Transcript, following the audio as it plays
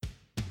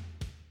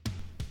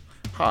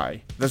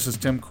Hi, this is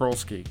Tim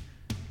Krolsky.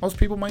 Most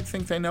people might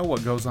think they know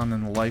what goes on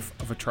in the life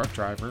of a truck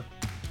driver,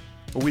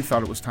 but we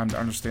thought it was time to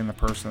understand the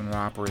person that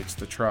operates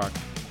the truck,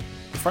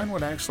 to find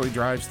what actually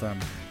drives them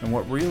and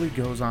what really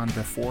goes on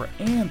before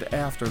and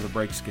after the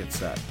brakes get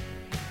set.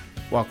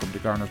 Welcome to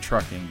Garner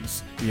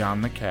Trucking's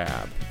Beyond the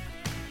Cab.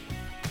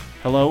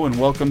 Hello and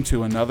welcome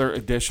to another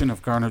edition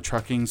of Garner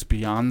Trucking's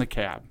Beyond the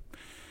Cab.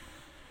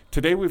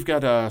 Today we've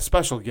got a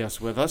special guest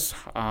with us,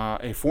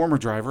 a former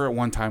driver at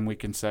one time we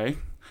can say,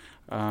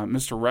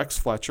 Mr. Rex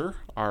Fletcher,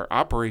 our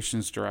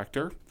operations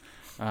director,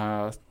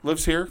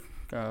 lives here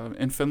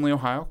in Findlay,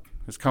 Ohio.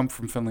 Has come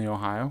from Findlay,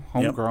 Ohio,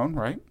 homegrown,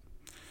 right?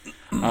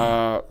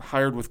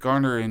 Hired with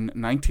Garner in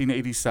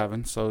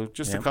 1987, so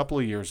just a couple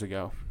of years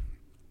ago.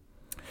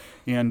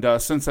 And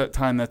since that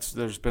time,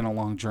 there's been a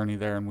long journey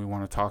there, and we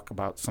want to talk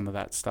about some of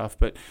that stuff.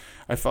 But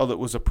I felt it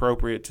was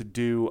appropriate to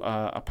do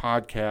a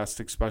podcast,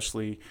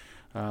 especially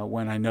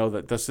when I know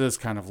that this is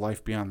kind of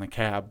life beyond the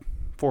cab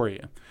for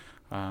you.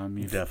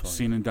 You've Definitely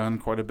seen and done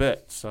quite a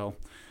bit, so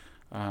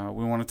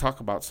we want to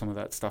talk about some of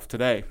that stuff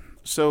today.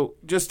 So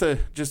just to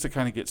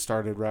kind of get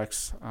started,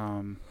 Rex,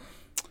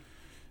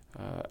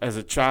 as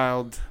a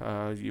child,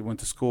 you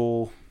went to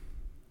school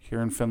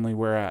here in Findlay.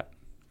 Where at?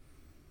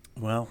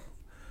 Well,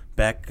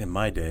 back in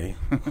my day,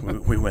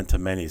 we went to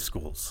many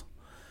schools.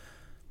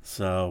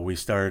 So we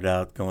started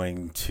out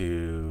going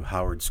to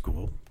Howard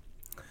School,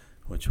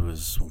 which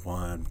was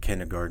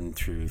kindergarten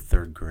through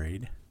third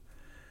grade.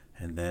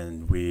 And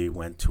then we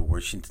went to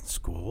Washington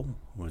School,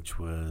 which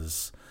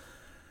was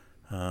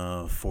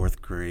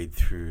fourth grade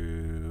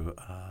through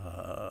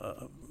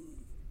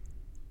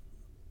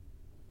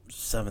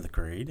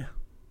sixth grade.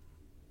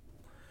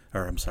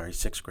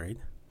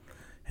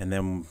 And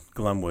then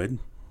Glenwood,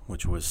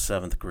 which was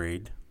seventh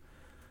grade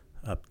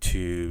up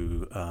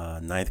to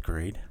ninth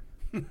grade.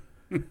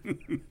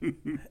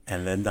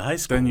 And then the high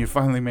school. Then you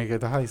finally make it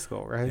to high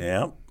school, right?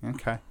 Yeah.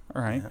 Okay.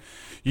 All right.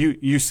 Yeah.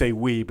 You say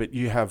we, but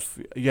you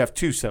have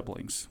two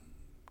siblings,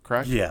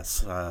 correct?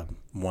 Yes.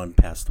 One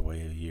passed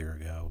away a year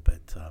ago,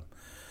 but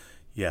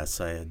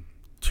yes, I had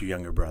two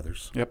younger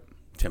brothers. Yep.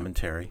 Tim and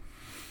Terry.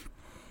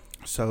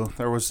 So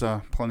there was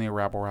plenty of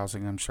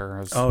rabble-rousing, I'm sure,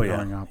 as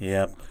growing up.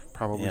 Yep.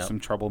 Probably some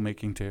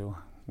troublemaking, too.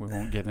 We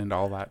won't get into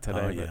all that today.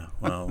 Oh, yeah.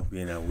 Well,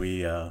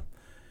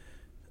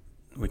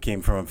 we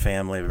came from a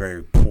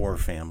very poor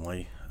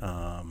family,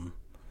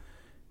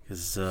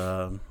 because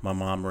my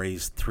mom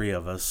raised three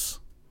of us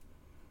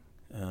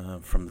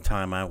from the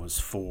time I was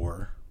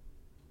 4.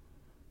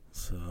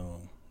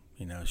 So,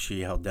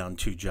 she held down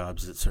 2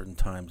 jobs at certain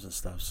times and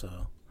stuff.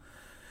 So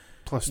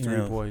plus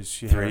 3 boys.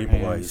 She had 3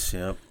 boys,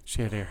 yep.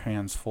 She had her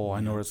hands full.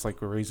 I know it's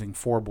like we're raising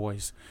 4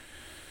 boys,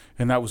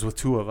 and that was with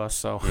 2 of us.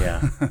 So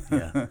yeah.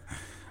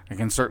 I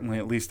can certainly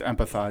at least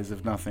empathize,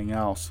 if nothing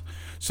else.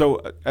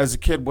 So, as a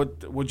kid,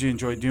 what would you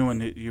enjoy doing?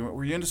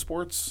 Were you into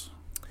sports?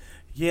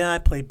 Yeah, I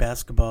played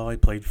basketball. I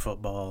played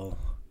football.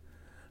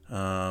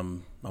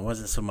 I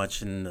wasn't so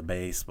much into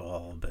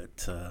baseball,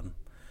 but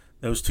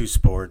those 2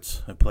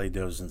 sports, I played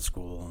those in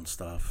school and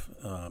stuff.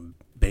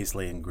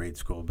 Basically in grade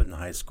school, but in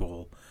high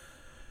school,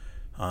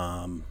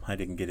 I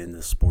didn't get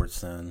into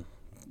sports then.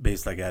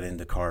 Basically, I got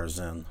into cars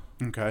then.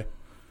 Okay.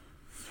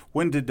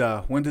 When did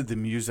the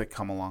music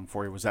come along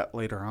for you? Was that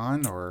later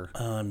on, or?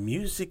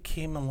 Music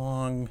came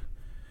along.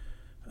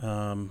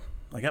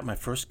 I got my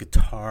first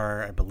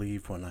guitar, I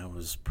believe, when I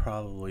was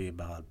probably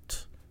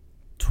about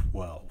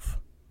 12.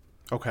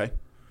 Okay.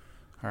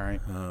 All right.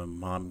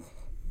 Mom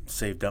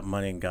saved up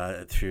money and got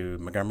it through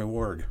Montgomery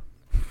Ward.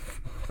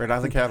 Right out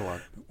of the catalog.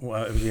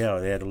 Well, yeah,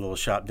 they had a little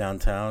shop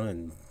downtown,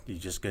 and you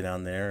just go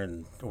down there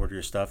and order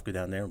your stuff, go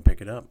down there and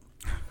pick it up.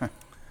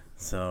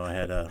 So I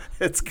had a...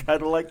 It's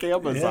kind of like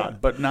Amazon,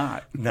 but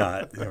not.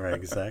 Not, right,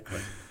 exactly.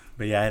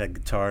 But yeah, I had a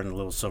guitar and a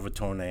little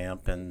Silvertone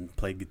amp and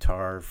played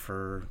guitar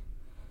for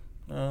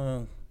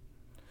at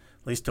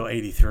least till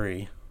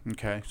 83.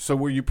 Okay. So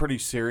were you pretty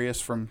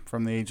serious from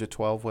the age of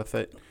 12 with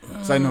it?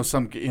 Because I know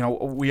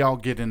we all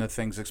get into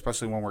things,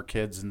 especially when we're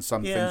kids, and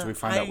some things we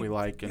find out we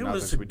like and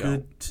others we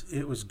don't.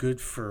 It was good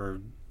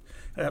for...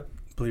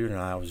 believe it or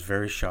not, I was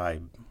very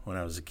shy when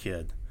I was a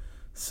kid.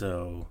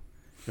 So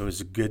it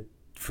was good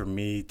for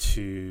me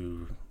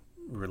to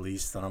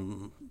release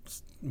some,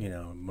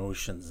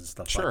 emotions and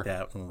stuff like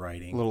that when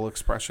writing. A little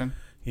expression.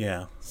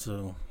 Yeah.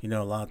 So, a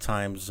lot of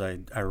times I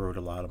wrote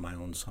a lot of my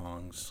own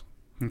songs.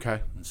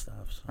 Okay. And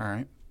stuff. So. All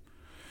right.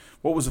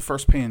 What was the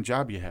first paying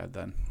job you had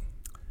then?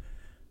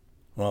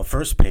 Well,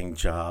 first paying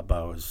job,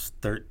 I was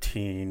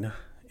 13,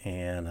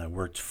 and I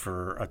worked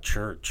for a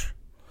church.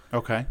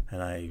 Okay.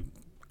 And I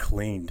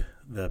cleaned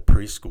the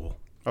preschool.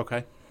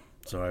 Okay.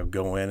 So I would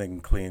go in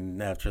and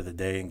clean after the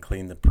day and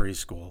clean the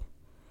preschool.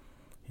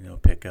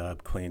 Pick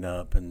up, clean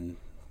up, and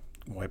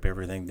wipe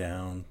everything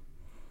down.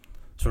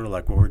 Sort of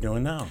like what we're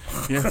doing now.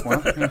 Yeah,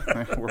 well,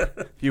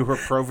 you were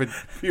COVID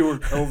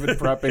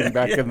prepping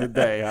back in the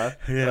day, huh?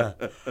 Yeah.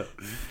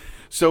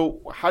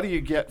 So how do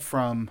you get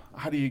from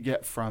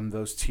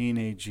those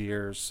teenage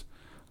years?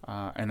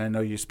 And I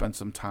know you spent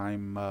some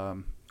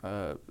time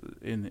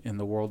in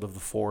the world of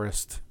the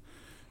forest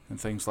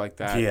and things like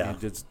that. Yeah.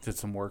 You did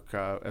some work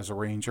as a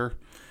ranger.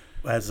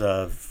 As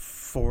a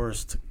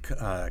forest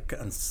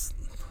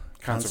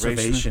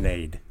conservation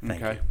aide.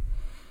 Thank you.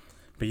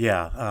 But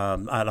yeah,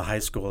 out of high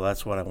school,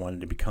 that's what I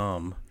wanted to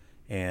become.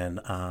 And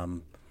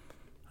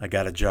I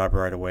got a job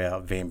right away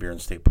out at Van Buren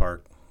State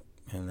Park.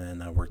 And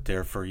then I worked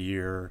there for a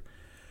year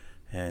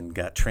and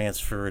got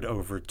transferred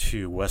over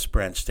to West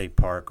Branch State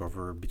Park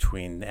over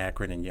between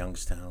Akron and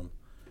Youngstown.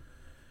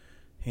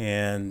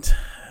 And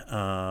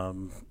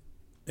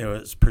it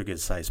was a pretty good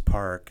sized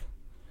park.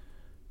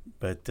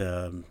 But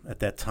at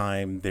that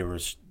time, they were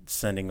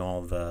sending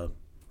all the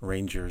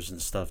rangers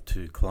and stuff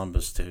to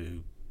Columbus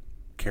to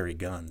carry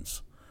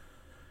guns.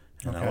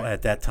 And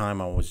at that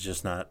time, I was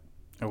just not.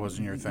 It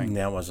wasn't your thing.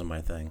 That wasn't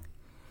my thing.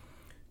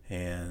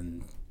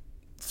 And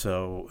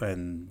so,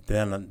 and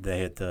then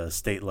they had the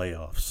state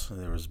layoffs.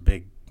 There was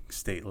big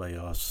state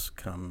layoffs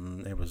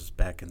come. It was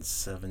back in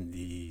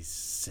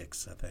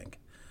 '76, I think.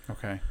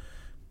 Okay.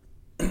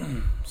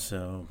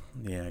 So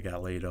yeah, I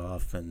got laid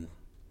off, and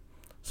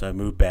so I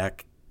moved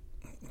back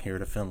here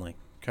to Findlay.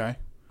 Okay.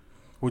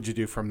 What'd you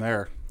do from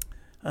there?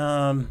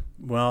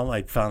 Well,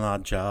 I found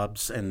odd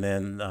jobs, and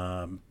then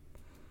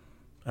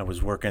I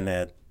was working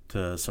at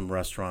some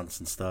restaurants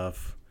and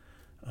stuff.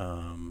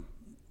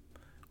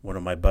 One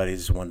of my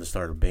buddies wanted to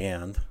start a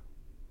band,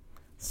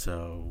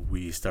 so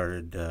we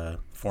started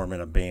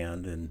forming a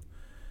band, and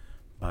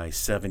by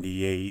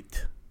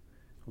 '78,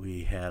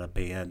 we had a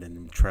band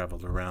and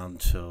traveled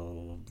around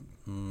till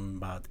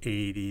about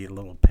 80, a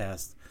little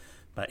past,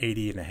 about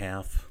 80 and a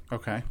half.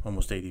 Okay.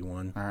 Almost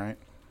 81. All right.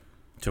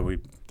 So we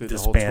Did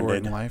disbanded. the whole tour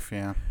in life,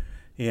 yeah.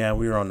 Yeah,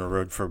 we were on the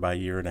road for about a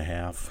year and a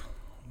half,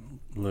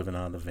 living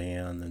on the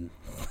van and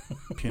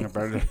peanut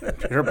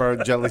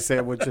butter jelly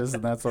sandwiches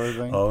and that sort of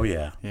thing. Oh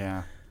yeah,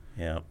 yeah.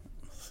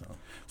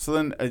 So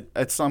then,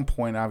 at some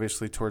point,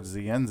 obviously, towards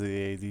the end of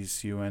the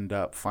 '80s, you end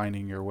up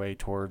finding your way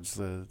towards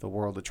the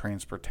world of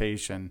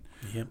transportation.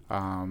 Yep.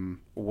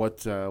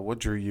 What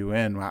drew you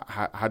in?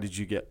 How did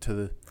you get to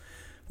the?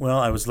 Well,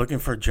 I was looking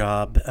for a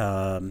job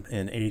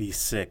in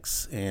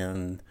 '86,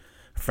 and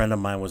a friend of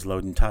mine was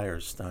loading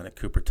tires down at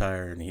Cooper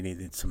Tire, and he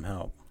needed some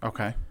help.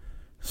 Okay.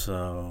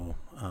 So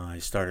I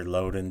started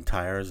loading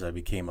tires. I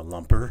became a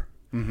lumper,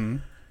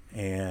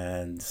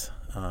 and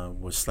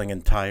was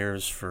slinging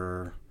tires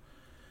for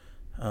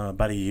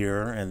about a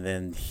year, and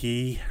then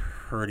he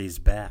hurt his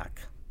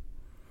back.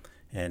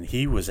 And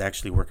he was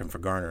actually working for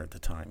Garner at the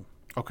time.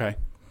 Okay.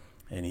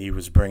 And he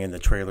was bringing the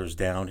trailers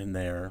down in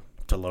there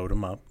to load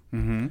them up,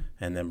 and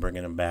then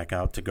bringing them back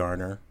out to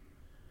Garner.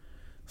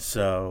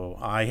 So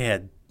I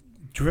had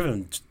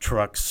driven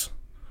trucks,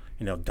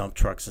 dump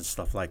trucks and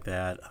stuff like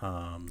that.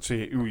 So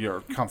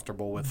you're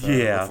comfortable with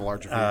with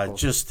larger vehicles?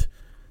 Just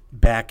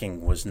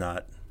backing was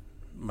not,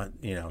 but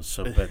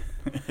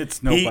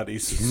it's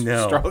nobody's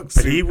strong But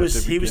suit he at the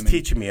was beginning.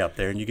 teaching me up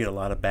there, and you get a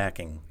lot of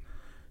backing,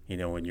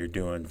 when you're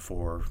doing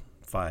 4,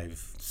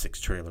 5, 6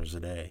 trailers a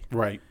day,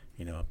 right?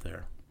 Up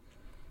there.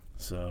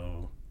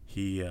 So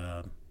he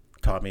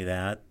taught me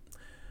that.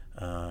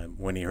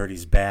 When he hurt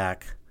his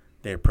back,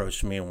 they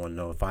approached me and wanted to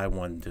know if I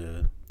wanted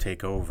to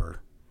take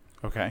over.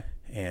 Okay.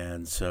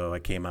 And so I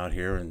came out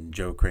here, and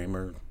Joe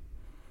Kramer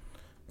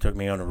took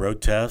me on a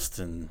road test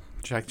and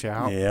checked you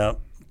out. Yeah,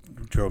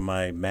 drove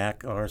my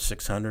Mac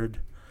R600.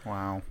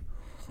 Wow.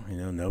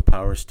 No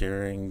power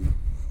steering,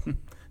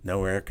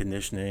 no air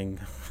conditioning.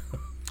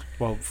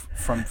 Well,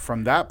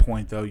 from that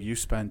point though, you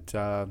spent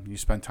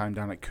time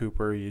down at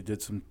Cooper. You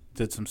did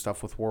some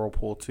stuff with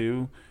Whirlpool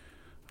too.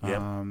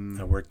 Yep.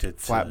 I worked at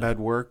flatbed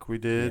work. We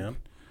did.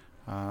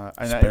 Yep.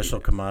 Special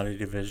commodity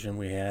division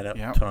we had at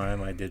the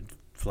time. I did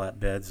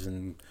flatbeds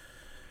and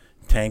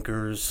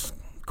tankers,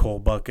 coal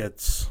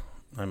buckets.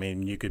 I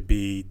mean, you could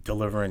be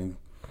delivering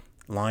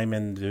lime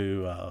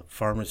into a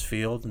farmer's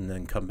field and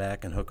then come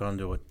back and hook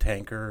onto a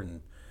tanker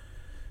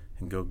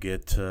and go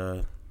get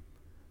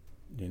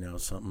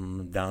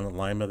something down in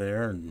Lima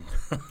there and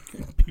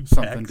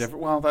something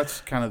different. Well,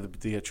 that's kind of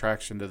the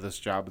attraction to this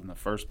job in the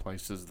first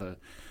place, is the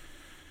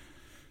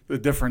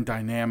different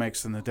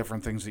dynamics and the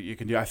different things that you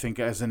can do. I think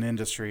as an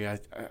industry,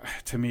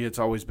 to me, it's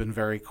always been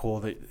very cool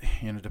that,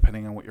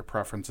 depending on what your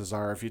preferences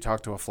are, if you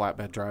talk to a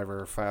flatbed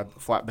driver,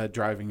 flatbed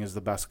driving is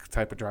the best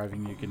type of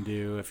driving you can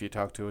do. If you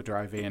talk to a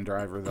dry van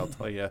driver, they'll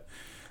tell you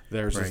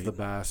theirs is the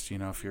best.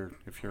 If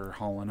you're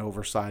hauling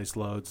oversized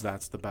loads,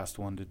 that's the best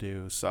one to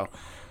do. So,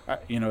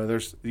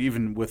 there's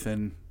even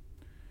within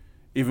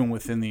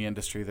the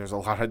industry, there's a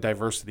lot of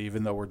diversity.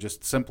 Even though we're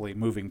just simply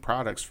moving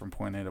products from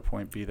point A to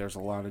point B, there's a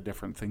lot of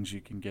different things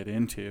you can get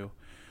into.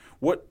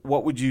 What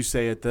would you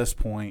say at this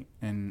point,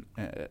 and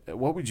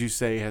what would you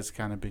say has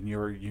kind of been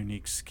your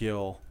unique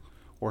skill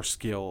or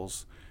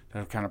skills that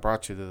have kind of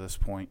brought you to this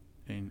point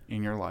in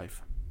your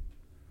life?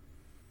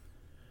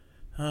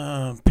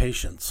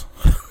 Patience.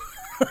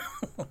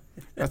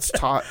 That's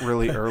taught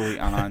really early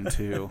on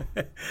too.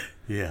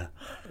 Yeah.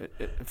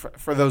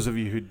 For those of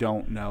you who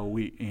don't know,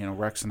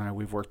 Rex and I,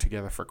 we've worked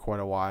together for quite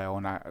a while,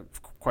 and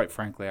quite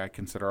frankly, I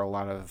consider a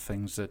lot of the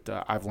things that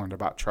I've learned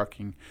about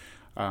trucking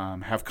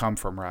have come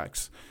from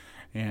Rex.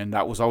 And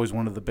that was always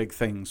one of the big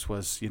things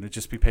was,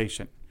 just be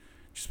patient.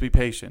 Just be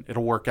patient.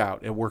 It'll work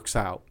out. It works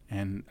out.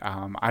 And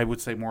I would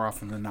say more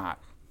often than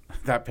not,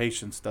 that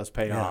patience does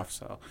pay off.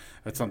 So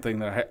that's something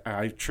that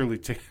I truly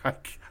take.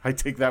 I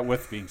take that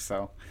with me.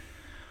 So,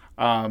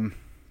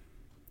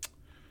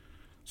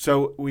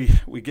 so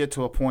we get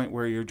to a point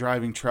where you're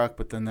driving truck,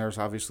 but then there's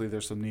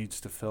some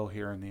needs to fill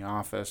here in the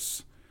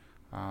office.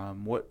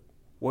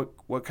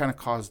 What kind of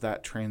caused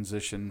that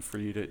transition for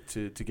you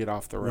to get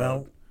off the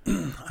road?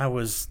 Well, I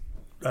was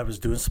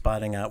doing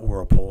spotting at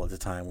Whirlpool at the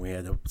time. We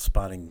had a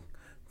spotting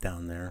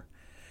down there,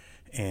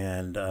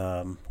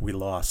 and we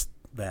lost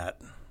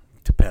that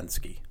to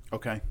Penske.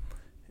 Okay.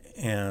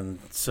 And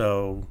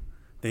so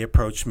they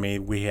approached me.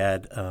 We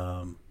had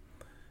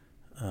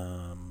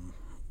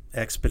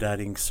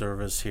expediting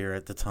service here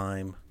at the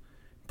time,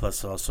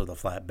 plus also the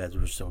flatbeds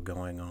were still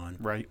going on.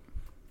 Right.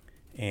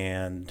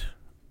 And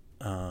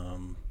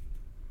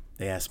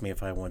they asked me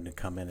if I wanted to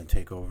come in and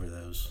take over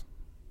those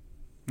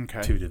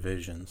two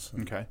divisions.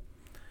 Okay.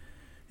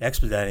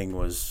 Expediting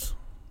was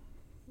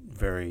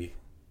very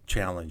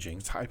challenging.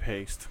 It's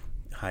high-paced.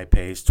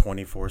 High-paced,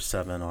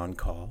 24/7 on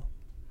call.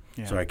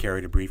 Yeah. So I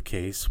carried a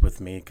briefcase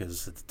with me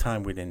because at the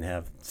time we didn't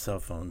have cell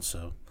phones,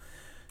 so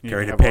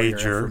carried a have all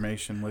pager. your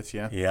information with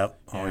you. Yep,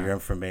 all your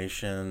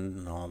information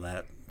and all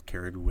that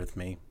carried with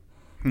me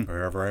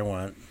wherever I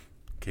went.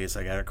 In case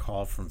I got a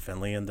call from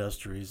Finley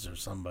Industries or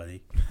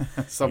somebody.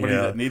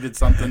 That needed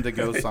something to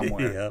go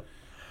somewhere. Yep.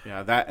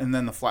 Yeah, that, and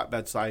then the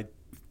flatbed side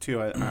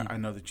too. I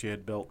know that you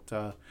had built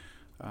a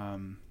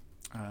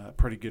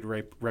pretty good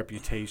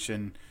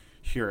reputation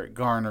here at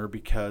Garner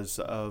because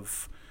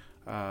of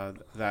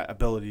that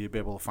ability to be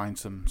able to find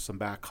some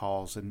back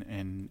hauls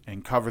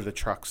and cover the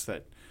trucks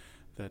that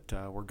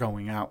were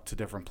going out to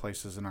different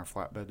places in our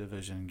flatbed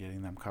division and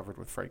getting them covered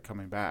with freight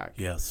coming back.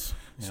 Yes.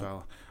 Yep.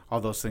 So all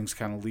those things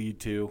kind of lead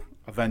to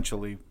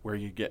eventually where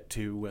you get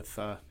to with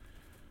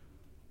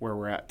where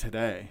we're at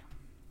today.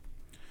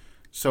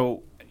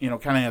 So,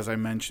 kind of as I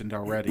mentioned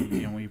already,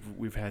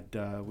 we've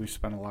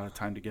spent a lot of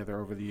time together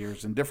over the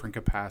years in different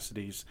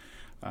capacities.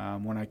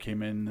 When I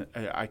came in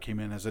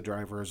as a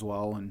driver as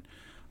well, and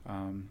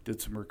did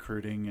some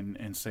recruiting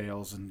and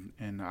sales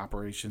and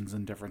operations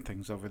and different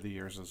things over the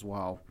years as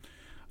well.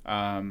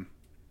 But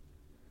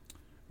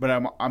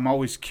I'm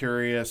always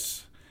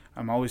curious.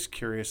 I'm always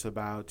curious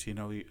about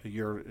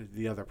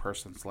the other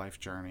person's life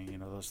journey.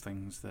 Those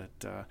things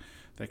that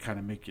kind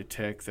of make you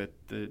tick, that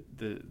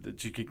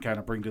you can kind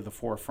of bring to the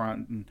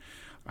forefront. And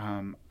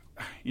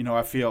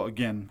I feel,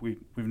 again,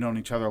 we've known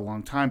each other a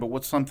long time. But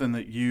what's something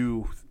that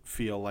you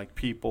feel like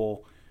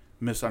people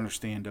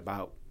misunderstand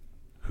about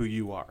who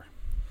you are,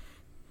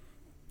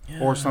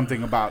 or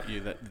something about you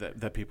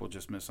that people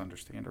just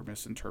misunderstand or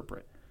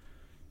misinterpret?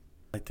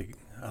 I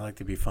like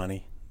to be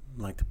funny.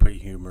 I like to put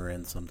humor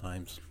in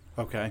sometimes.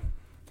 Okay.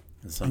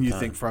 And you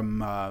think from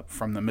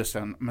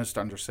the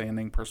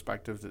misunderstanding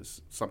perspective,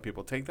 does some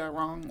people take that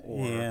wrong?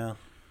 Or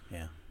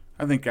yeah.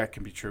 I think that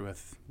can be true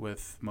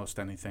with most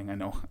anything. I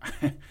know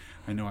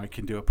I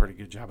can do a pretty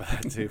good job of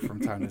that too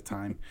from time to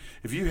time.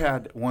 If you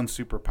had one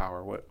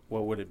superpower,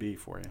 what would it be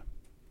for you?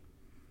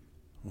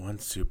 One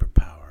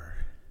superpower.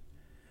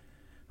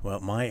 Well,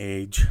 at my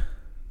age,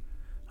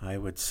 I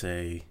would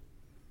say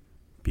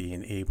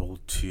being able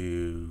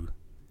to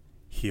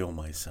heal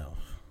myself.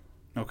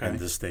 Okay. And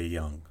to stay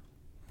young.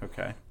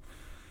 Okay.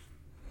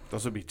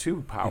 Those would be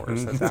two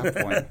powers at that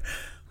point.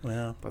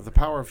 Well, but the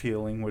power of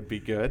healing would be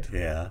good.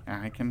 Yeah.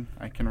 I can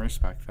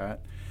respect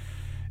that.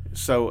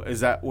 So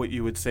is that what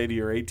you would say to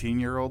your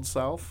 18-year-old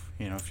self?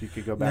 If you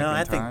could go back in time? No,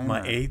 I think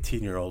my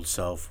 18-year-old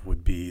self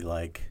would be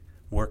like,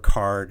 work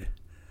hard,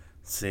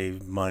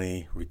 save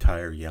money,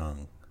 retire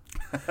young.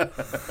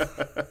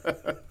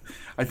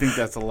 I think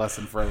that's a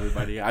lesson for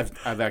everybody.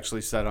 I've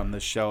actually said on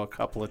this show a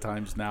couple of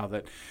times now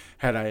that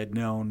had I had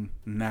known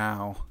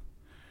now,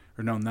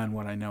 or known then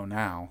what I know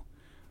now,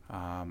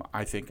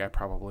 I think I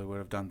probably would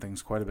have done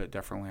things quite a bit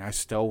differently. I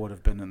still would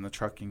have been in the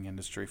trucking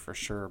industry for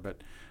sure,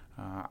 but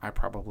I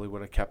probably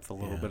would have kept the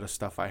little bit of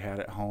stuff I had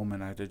at home,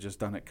 and I'd have just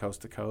done it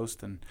coast to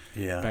coast and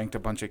banked a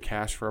bunch of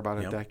cash for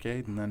about a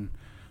decade, and then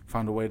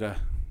found a way to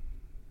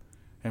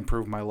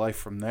improve my life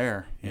from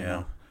there. You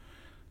know?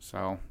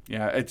 So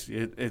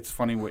it's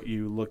funny what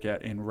you look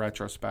at in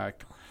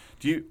retrospect.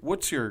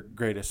 What's your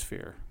greatest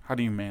fear? How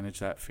do you manage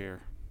that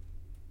fear?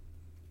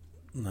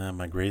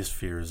 My greatest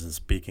fear is in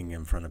speaking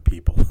in front of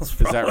people. Is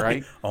that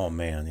right? Oh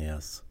man,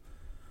 yes.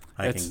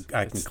 I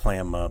can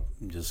clam up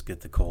and just get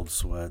the cold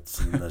sweats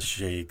and the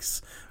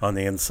shakes on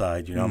the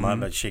inside. I'm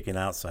not shaking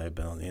outside,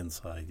 but on the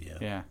inside,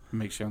 Yeah, it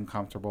makes you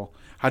uncomfortable.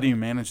 How do you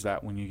manage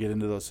that when you get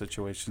into those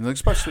situations,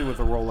 especially with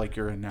a role like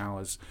you're in now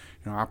as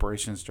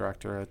operations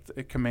director?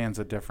 It commands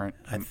a different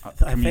I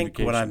think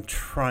what I'm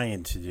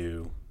trying to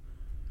do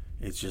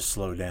is just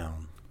slow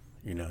down.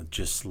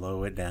 Just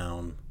slow it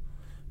down,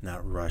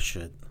 not rush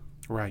it.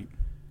 Right.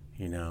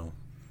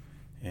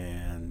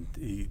 And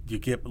you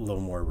get a little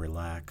more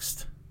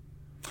relaxed.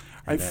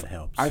 And that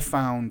helps. I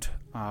found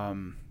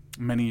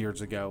many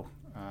years ago,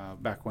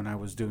 back when I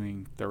was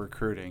doing the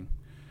recruiting,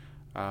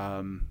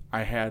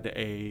 I had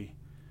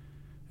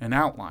an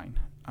outline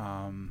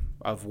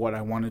of what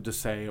I wanted to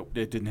say.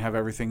 It didn't have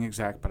everything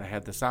exact, but I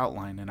had this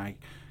outline, and I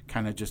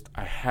kind of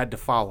I had to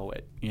follow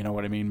it. You know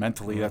what I mean?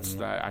 Mentally,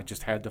 I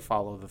just had to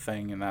follow the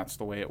thing, and that's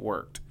the way it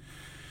worked.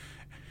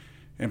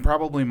 And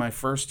probably my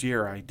first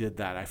year I did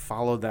that. I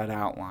followed that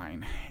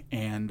outline,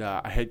 and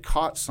I had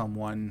caught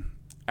someone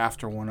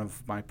after one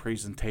of my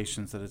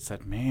presentations that had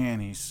said, "Man,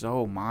 he's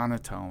so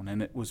monotone,"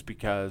 and it was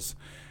because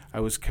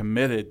I was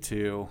committed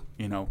to,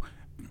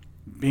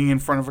 being in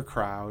front of a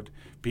crowd,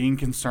 being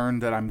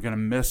concerned that I'm going to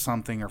miss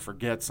something or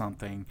forget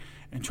something,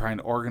 and trying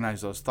to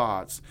organize those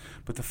thoughts.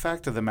 But the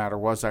fact of the matter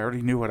was, I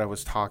already knew what I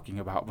was talking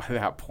about by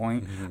that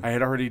point. I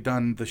had already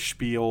done the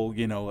spiel,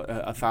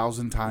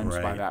 1,000 times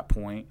by that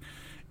point.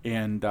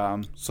 And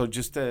so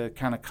just to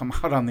kind of come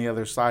out on the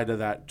other side of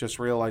that, just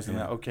realizing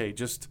that, okay,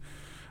 just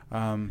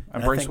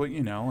embrace what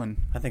you know.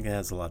 And I think it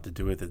has a lot to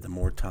do with it. The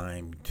more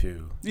time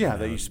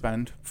that you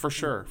spend, for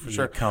sure.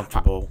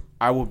 Comfortable.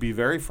 I will be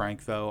very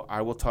frank, though.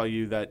 I will tell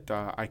you that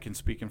I can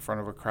speak in front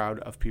of a crowd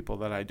of people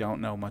that I don't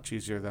know much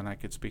easier than I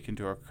could speak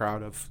into a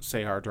crowd of,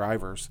 say, our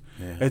drivers.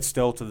 Yeah. It's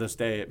still, to this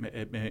day,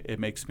 it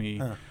makes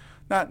me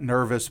not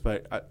nervous,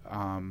 but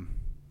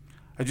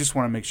I just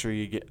want to make sure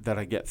that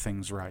I get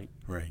things right.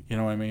 Right. You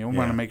know what I mean? I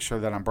want to make sure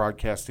that I'm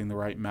broadcasting the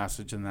right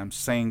message and that I'm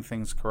saying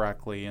things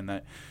correctly, and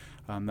that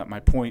that my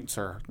points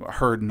are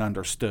heard and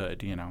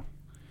understood. Yeah.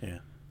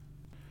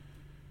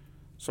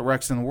 So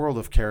Rex, in the world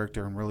of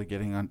character and really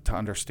getting to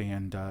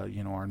understand,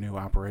 our new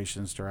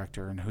operations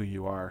director and who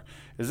you are,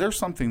 is there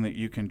something that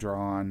you can draw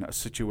on, a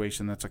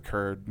situation that's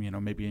occurred,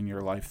 maybe in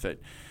your life that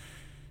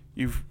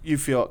you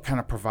feel it kind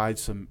of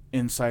provides some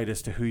insight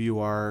as to who you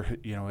are,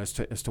 as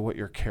to what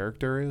your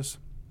character is?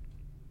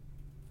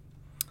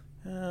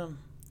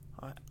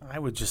 I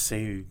would just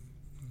say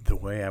the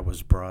way I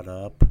was brought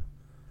up,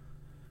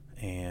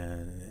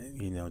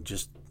 and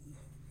just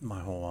my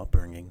whole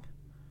upbringing.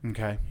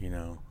 Okay.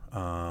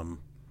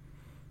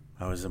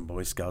 I was in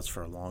Boy Scouts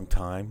for a long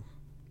time.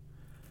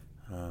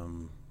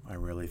 I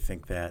really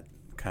think that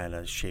kind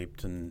of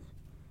shaped and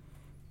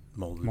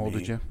molded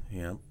me. You?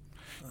 Yeah.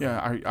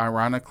 Yeah.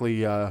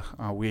 Ironically,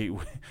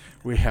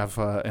 we have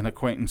an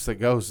acquaintance that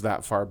goes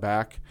that far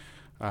back.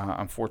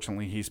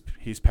 Unfortunately,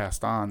 he's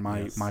passed on.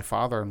 My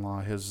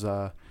father-in-law,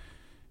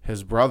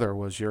 his brother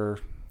was your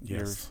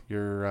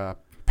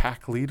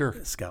pack leader,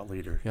 scout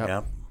leader.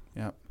 Yep.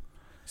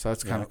 So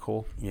that's kind of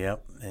cool.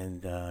 Yep.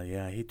 And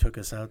he took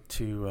us out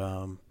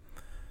to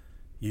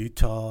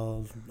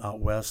Utah, out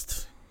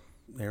west,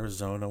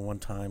 Arizona one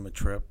time, a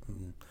trip.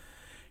 And,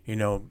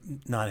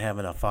 not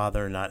having a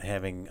father, not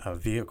having a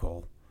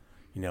vehicle,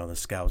 the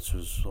Scouts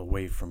was a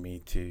way for me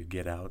to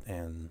get out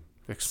and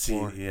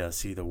explore.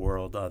 See the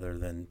world other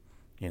than,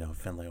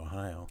 Findlay,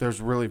 Ohio.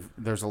 There's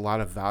a lot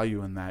of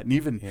value in that. And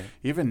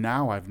even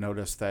now I've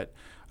noticed that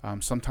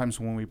sometimes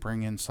when we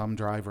bring in some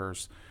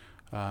drivers,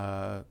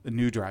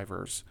 new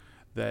drivers,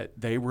 that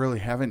they really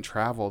haven't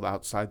traveled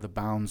outside the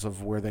bounds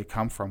of where they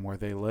come from, where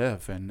they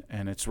live. And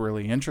it's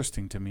really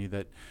interesting to me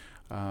that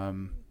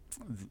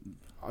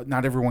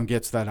not everyone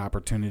gets that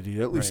opportunity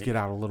to at least get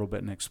out a little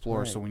bit and explore.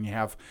 Right. So when you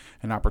have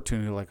an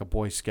opportunity like a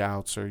Boy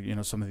Scouts or,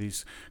 some of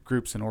these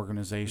groups and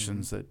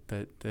organizations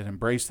that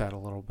embrace that a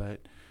little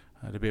bit,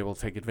 to be able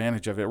to take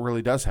advantage of it,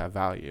 really does have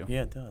value.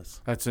 Yeah, it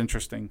does. That's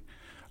interesting.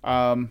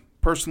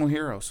 Personal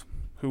heroes,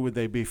 who would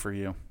they be for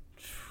you?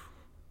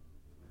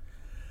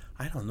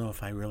 I don't know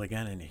if I really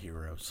got any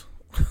heroes,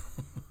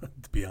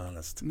 to be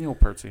honest. Neil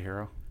Peart's a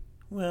hero.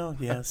 Well,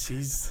 yes,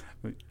 he's...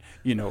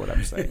 You know what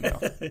I'm saying,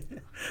 though.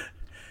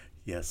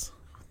 Yes.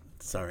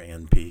 Sorry,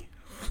 NP.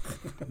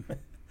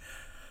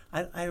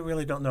 I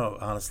really don't know.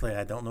 Honestly,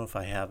 I don't know if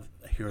I have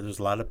a hero. There's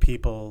a lot of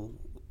people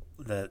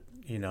that,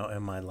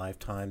 in my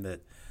lifetime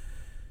that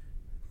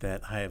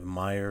I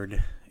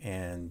admired,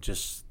 and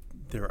just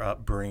their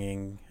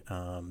upbringing,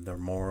 their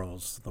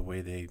morals, the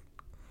way they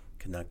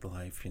conduct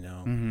life,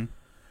 Mm-hmm.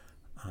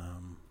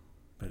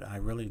 But I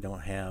really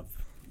don't have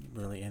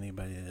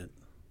anybody that...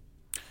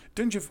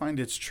 Didn't you find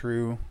it's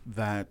true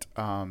that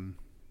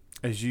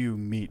as you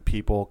meet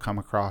people, come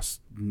across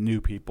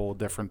new people,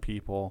 different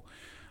people,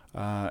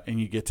 and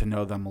you get to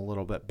know them a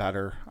little bit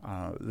better,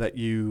 that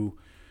you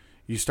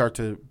start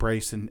to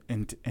embrace and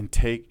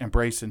take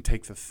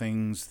the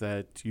things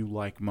that you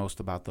like most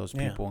about those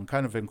people and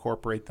kind of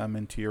incorporate them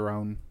into your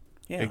own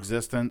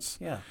existence.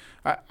 Yeah,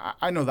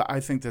 I know that. I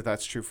think that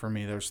that's true for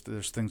me. There's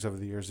things over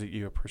the years that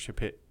you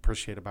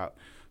appreciate about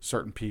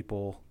certain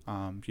people.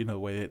 The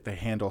way that they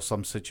handle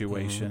some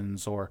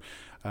situations, or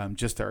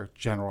just their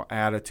general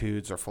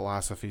attitudes or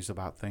philosophies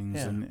about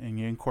things, and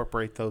you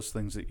incorporate those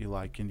things that you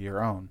like into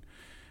your own.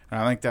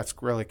 And I think that's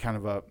really kind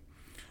of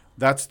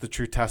that's the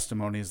true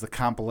testimony, is the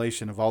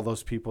compilation of all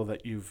those people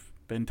that you've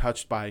been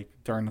touched by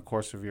during the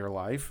course of your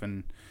life,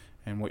 and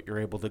what you're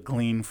able to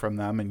glean from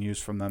them and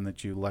use from them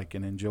that you like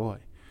and enjoy.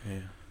 Yeah.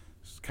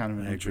 It's kind of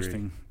an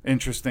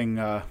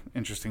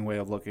interesting way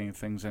of looking at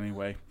things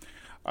anyway.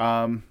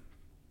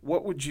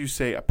 What would you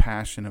say a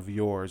passion of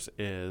yours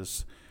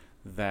is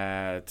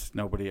that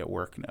nobody at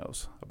work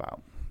knows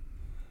about?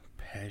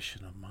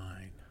 passion of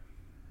mine.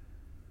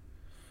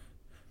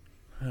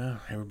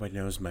 Everybody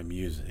knows my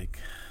music.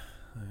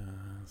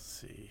 Let's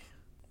see.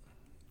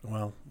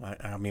 Well,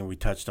 I mean, we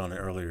touched on it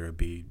earlier. It'd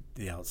be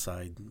the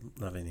outside,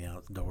 loving the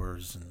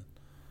outdoors, and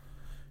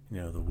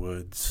the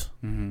woods.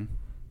 Mm-hmm.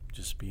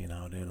 Just being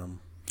out in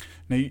them.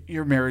 Now,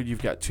 you're married.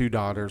 You've got 2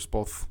 daughters,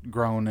 both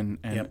grown and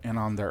Yep. and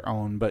on their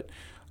own. But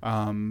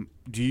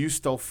do you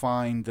still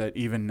find that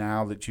even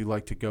now that you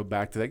like to go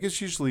back to that? Because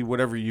usually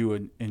whatever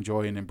you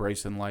enjoy and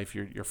embrace in life,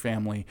 your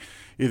family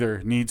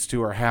either needs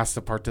to or has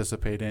to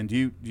participate in.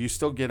 Do you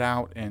still get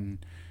out and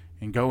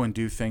go and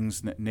do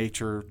things,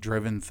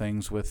 nature-driven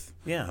things with?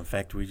 Yeah, in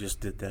fact, we just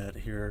did that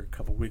here a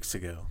couple weeks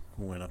ago.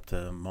 We went up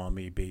to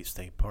Maumee Bay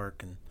State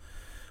Park and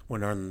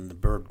went on the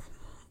bird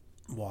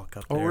walk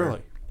up there. Oh,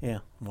 really? Yeah,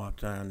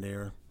 walked down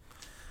there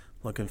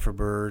looking for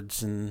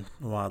birds and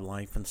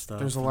wildlife and stuff.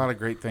 There's a lot of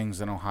great things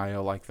in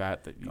Ohio like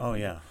that. Oh,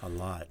 yeah, a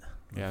lot.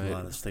 Yeah, a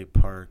lot of state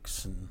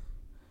parks and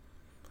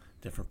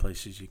different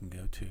places you can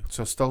go to.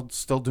 So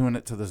still doing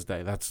it to this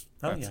day. That's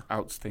yeah.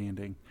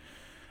 outstanding.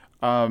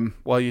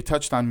 Well, you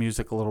touched on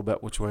music a little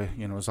bit, which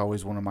is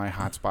always one of my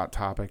hotspot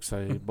topics.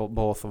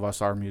 Both of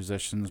us are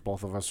musicians.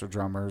 Both of us are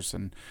drummers,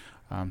 and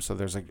so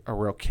there's a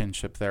real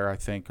kinship there, I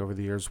think, over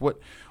the years.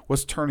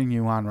 What's turning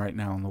you on right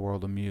now in the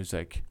world of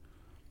music?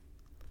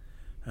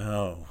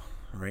 Oh,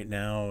 right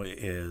now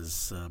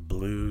is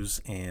blues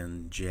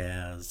and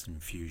jazz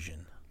and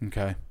fusion.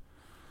 Okay.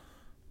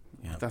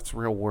 Yeah, that's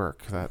real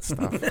work, that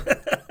stuff.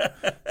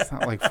 It's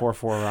not like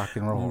 4/4 rock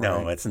and roll.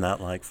 No, right? It's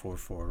not like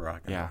 4/4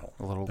 rock and roll.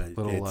 Yeah, a little.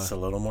 It's a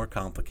little more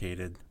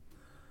complicated,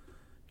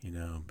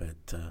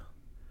 But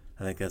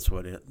I think that's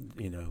what it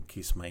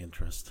keeps my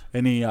interest.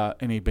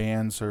 Any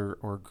bands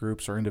or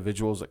groups or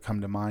individuals that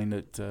come to mind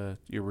that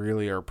you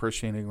really are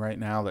appreciating right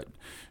now that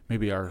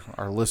maybe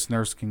our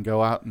listeners can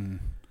go out and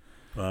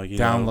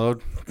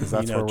download? Because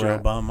that's where Joe we're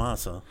at.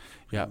 Bonamassa.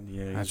 Yeah,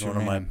 he's one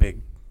of my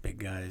big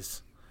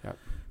guys. Yep.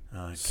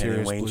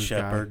 Kenny Wayne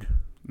Shepherd,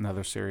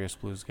 another serious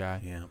blues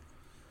guy. Yeah.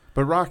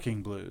 But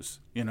rocking blues,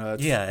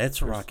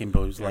 it's rocking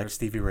blues like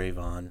Stevie Ray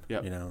Vaughan.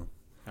 Yep. Yeah,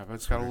 but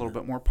it's got a little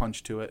bit more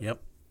punch to it. Yep.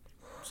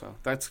 So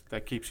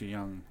that keeps you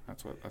young.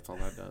 That's all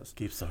that does.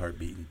 Keeps the heart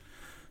beating.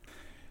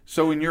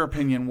 So, in your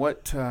opinion,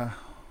 what kind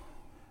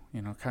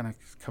of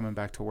coming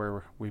back to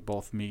where we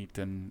both meet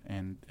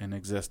and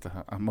exist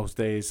on most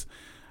days,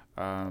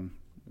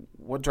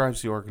 what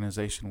drives the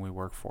organization we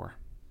work for?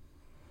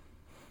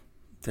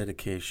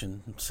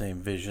 Dedication,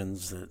 same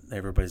visions. That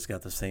everybody's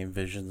got the same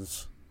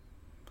visions.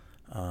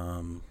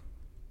 The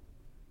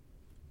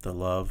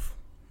love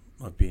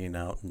of being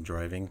out and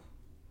driving.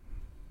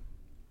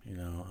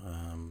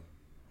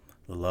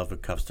 The love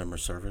of customer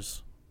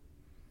service.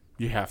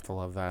 You have to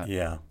love that.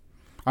 Yeah.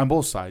 On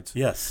both sides.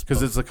 Yes.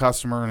 Because it's the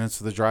customer and it's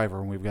the driver,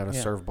 and we've got to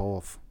serve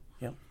both.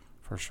 Yep.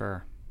 For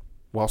sure.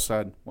 Well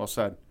said. Well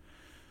said.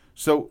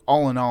 So,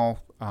 all in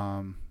all,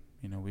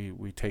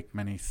 we take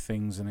many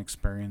things and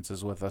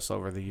experiences with us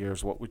over the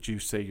years. What would you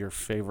say your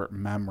favorite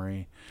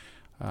memory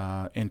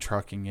in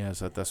trucking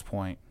is at this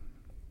point?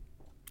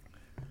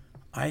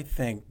 I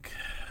think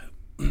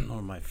one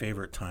of my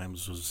favorite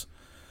times was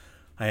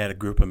I had a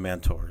group of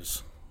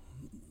mentors.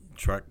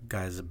 Truck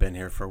guys have been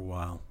here for a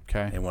while.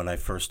 Okay. And when I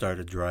first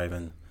started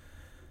driving,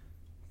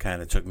 kind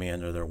of took me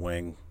under their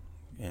wing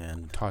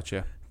and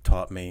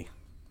taught me.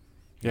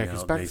 Yeah,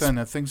 because back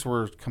then things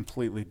were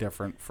completely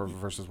different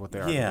versus what they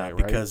are today, right?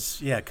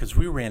 Because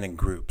we ran in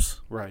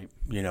groups. Right.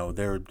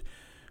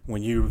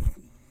 When you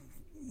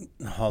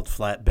hauled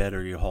flatbed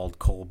or you hauled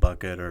coal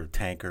bucket or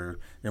tanker,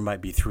 there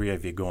might be 3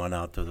 of you going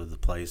out to the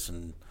place,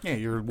 and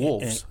you're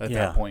wolves at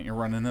that point. You're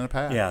running in a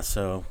pack. Yeah,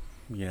 so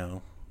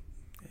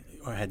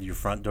I had your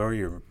front door,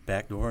 your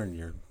back door, and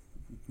your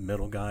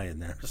middle guy in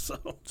there. So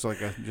it's like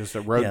just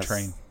a road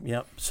train.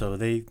 Yep. So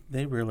they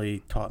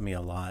really taught me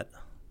a lot.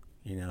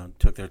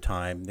 Took their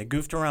time. They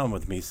goofed around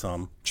with me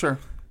some. Sure.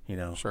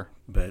 Sure.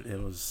 But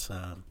it was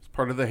it's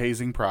part of the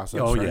hazing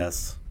process. Oh, right?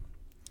 yes.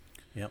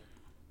 Yep.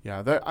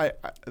 Yeah,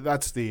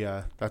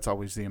 that's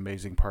always the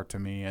amazing part to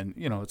me, and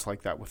it's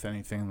like that with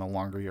anything. The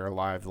longer you're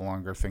alive, the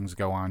longer things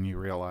go on, you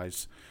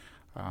realize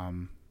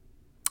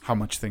how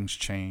much things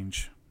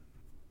change.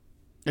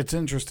 It's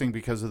interesting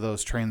because of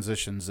those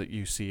transitions that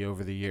you see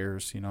over the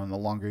years, and the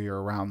longer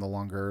you're around, the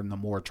longer and the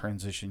more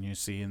transition you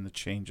see and the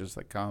changes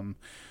that come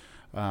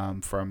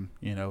from,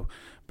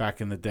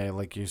 back in the day,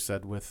 like you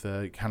said, with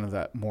kind of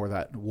that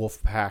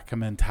wolf pack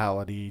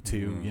mentality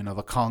to,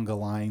 the conga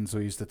lines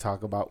we used to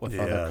talk about with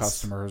other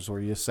customers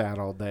where you sat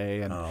all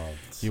day and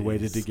you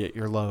waited to get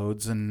your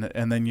loads and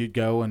then you'd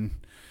go and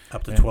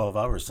up to 12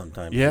 hours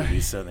sometimes. Yeah. You'd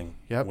be sitting,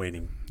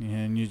 waiting.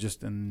 And you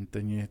just, and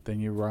then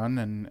you run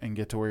and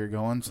get to where you're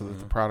going so that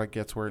the product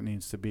gets where it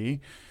needs to be.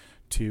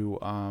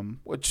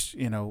 Which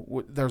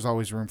there's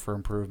always room for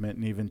improvement,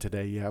 and even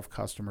today you have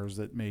customers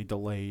that may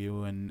delay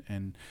you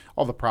and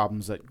all the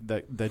problems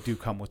that do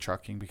come with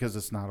trucking, because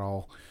it's not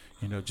all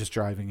just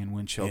driving in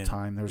windshield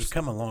time. There's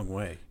come a long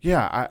way.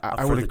 Yeah,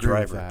 I would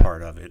agree with that. For the driver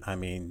part of it, I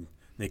mean,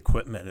 the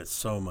equipment is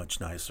so much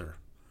nicer.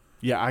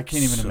 Yeah, I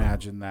can't even So,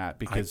 imagine that,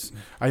 because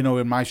I know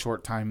in my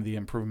short time the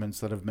improvements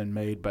that have been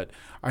made, but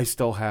I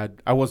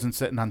wasn't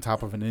sitting on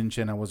top of an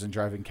engine. I wasn't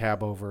driving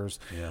cab overs.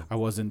 Yeah. I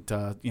wasn't,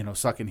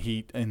 sucking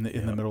heat in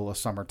the middle of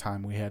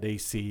summertime. We had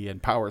AC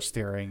and power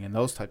steering and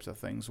those types of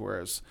things,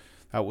 whereas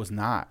that was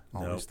not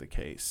always the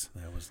case.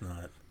 That was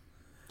not.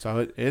 So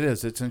it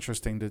is. It's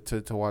interesting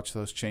to watch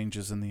those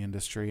changes in the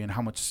industry and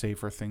how much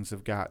safer things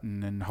have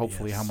gotten, and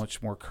hopefully how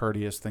much more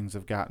courteous things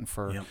have gotten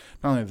for not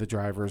only the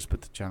drivers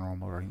but the general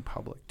motoring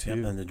public too.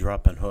 Yep, and the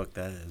drop and hook,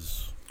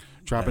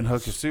 Drop and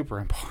hook is super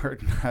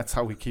important. That's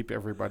how we keep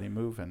everybody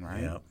moving,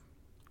 right? Yep.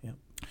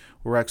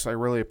 Well, Rex, I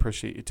really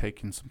appreciate you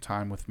taking some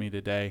time with me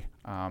today.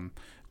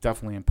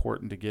 Definitely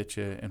important to get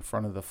you in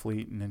front of the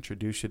fleet and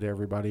introduce you to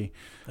everybody.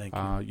 Thank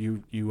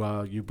you.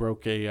 You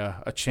broke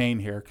a chain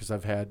here, because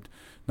I've had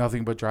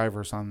nothing but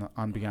drivers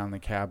on Beyond the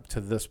Cab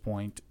to this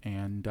point,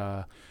 and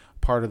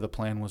part of the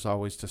plan was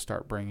always to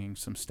start bringing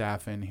some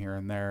staff in here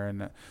and there,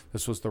 and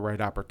this was the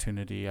right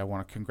opportunity. I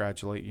want to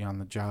congratulate you on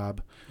the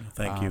job.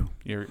 Thank you.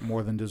 You're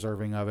more than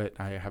deserving of it.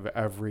 I have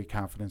every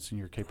confidence in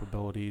your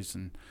capabilities,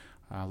 and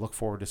look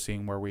forward to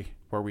seeing where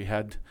we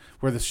head,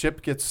 where the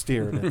ship gets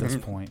steered at this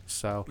point.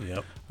 So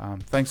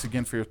thanks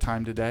again for your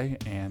time today,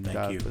 and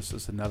Thank you. This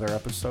is another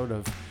episode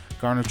of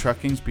Garner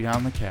Trucking's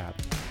Beyond the Cab.